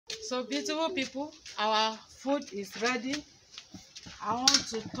So beautiful people, our food is ready. I want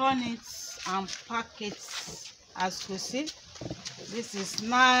to turn it and pack it. As you see, this is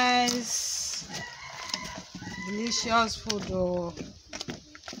nice, delicious food. Oh.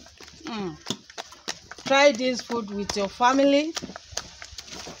 Try this food with your family.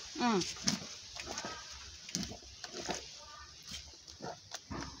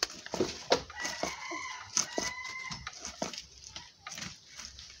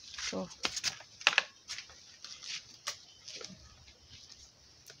 So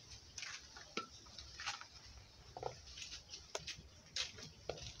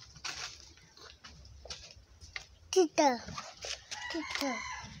Tita.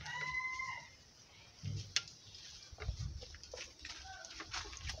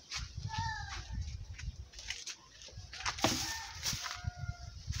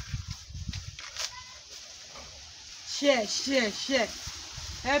 share.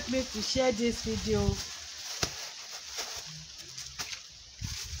 Help me to share this video.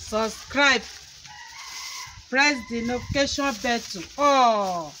 Subscribe. Press the notification button.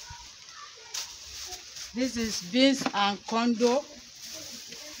 Oh, this is beans and condo.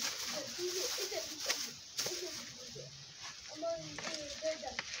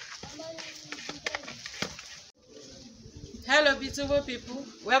 Hello beautiful people,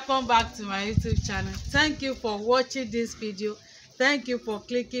 welcome back to my YouTube channel. Thank you for watching this video. Thank you for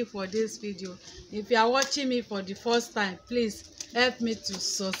clicking for this video. If you are watching me for the first time, please help me to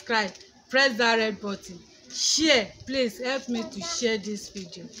subscribe. Press that red button. Share. Please help me to share this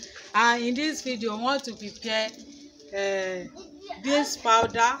video. And in this video I want to prepare beans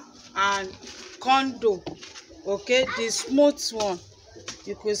powder and condo. Okay, the smooth one.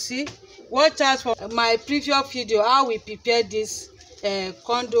 You could see. Watch out for my previous video how we prepare this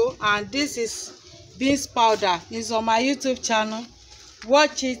condo, and this is beans powder. It's on my YouTube channel.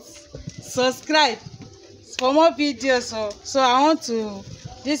 Watch it, subscribe for more videos. So I want to,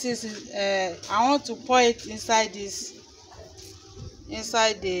 this is I want to pour it inside this,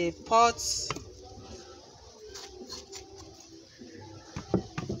 inside the pot.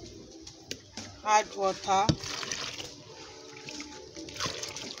 Add water.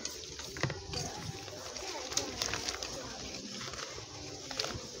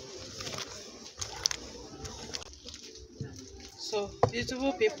 So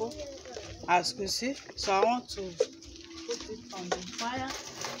beautiful people, as you see, so I want to put it on the fire.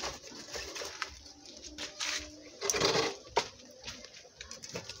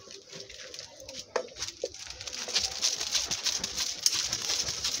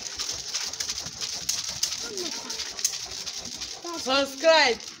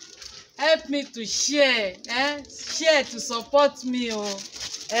 Subscribe, help me to share, share to support me.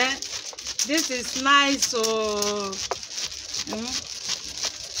 This is nice.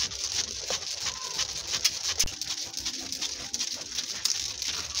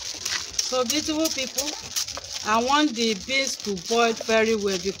 So beautiful people, I want the beans to boil very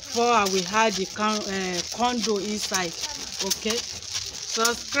well before I will add the condo inside. Okay,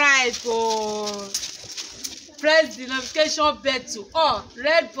 subscribe or press the notification button. Oh,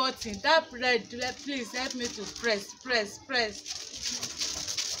 red button, that red, please help me to press.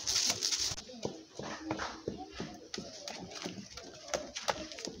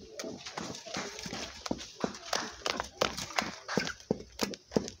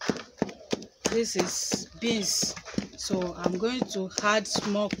 This is beans, so I'm going to add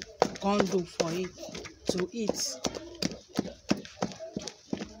small condo for it to eat.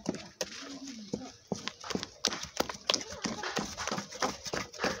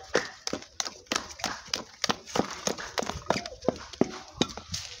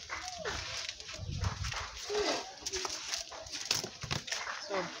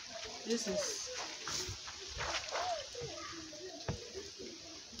 So this is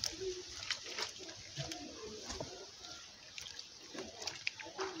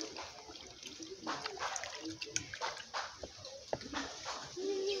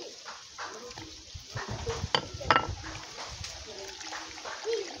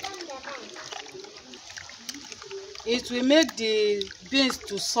it will make the beans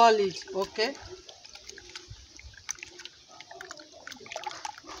to solid. Okay,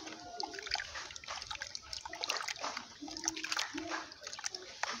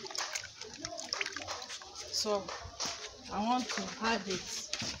 so I want to add it.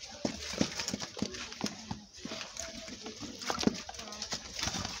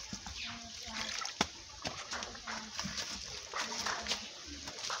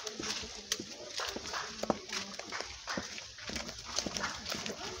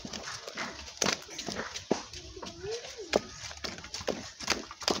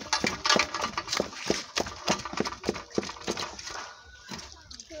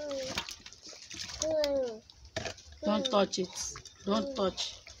 touch it. Don't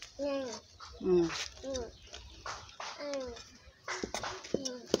touch.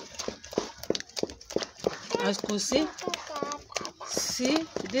 As you can see,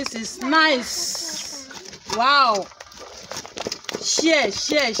 this is nice. Wow. Share.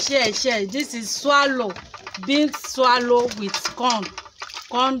 This is swallow, beans swallow with corn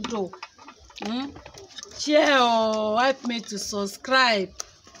dough. Share or help me to subscribe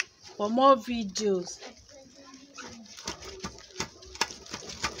for more videos.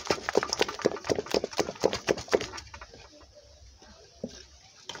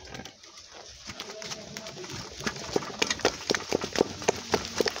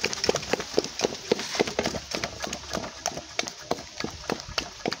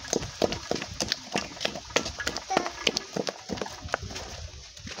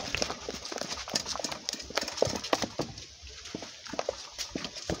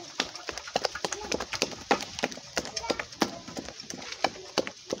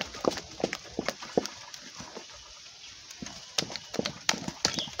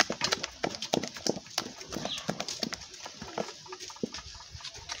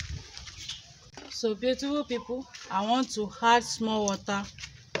 So beautiful people, I want to add small water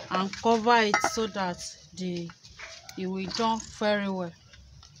and cover it so that it will done very well.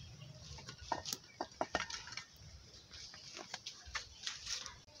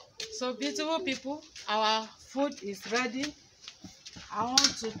 So beautiful people, our food is ready. I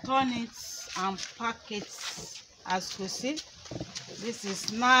want to turn it and pack it. As you see, this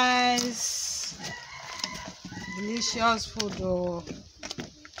is nice, delicious food.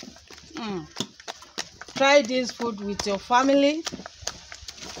 Try this food with your family.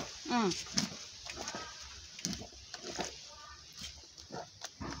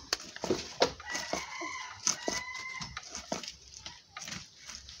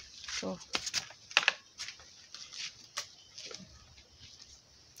 So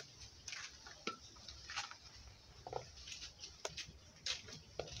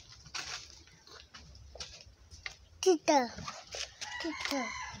Kita.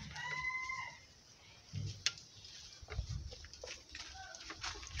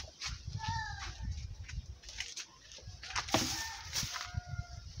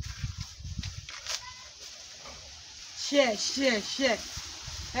 Share.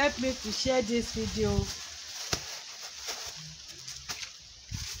 Help me to share this video.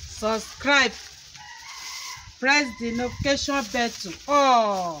 Subscribe. Press the notification button.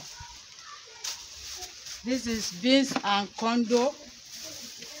 Oh, this is beans and corn dough.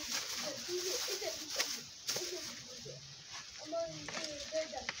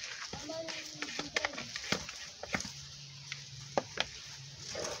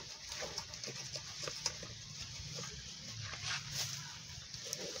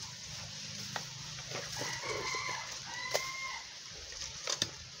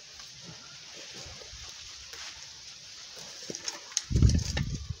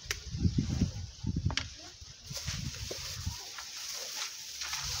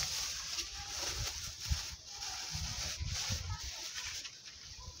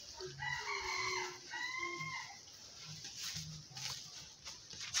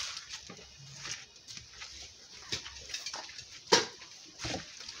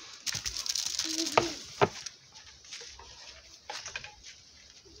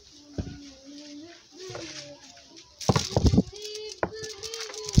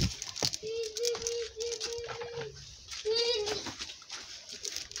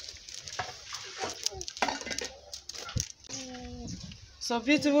 So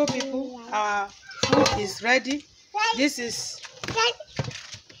beautiful people, our food is ready. This is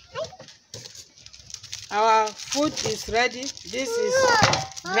our food is ready. This is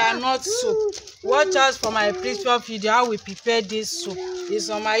groundnut soup. Watch out for my previous video how we prepare this soup. It's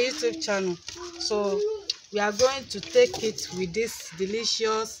on my YouTube channel. So we are going to take it with this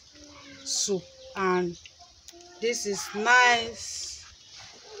delicious soup, and this is nice.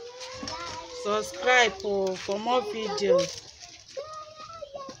 Subscribe for more videos.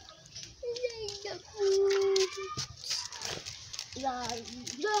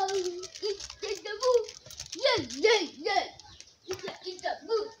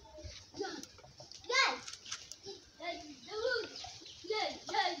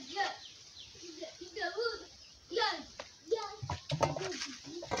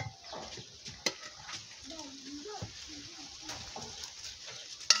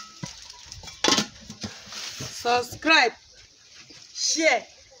 Subscribe, share,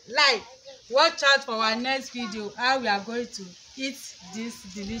 like. Watch out for our next video how we are going to eat this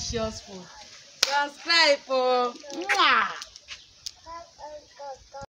delicious food. Subscribe.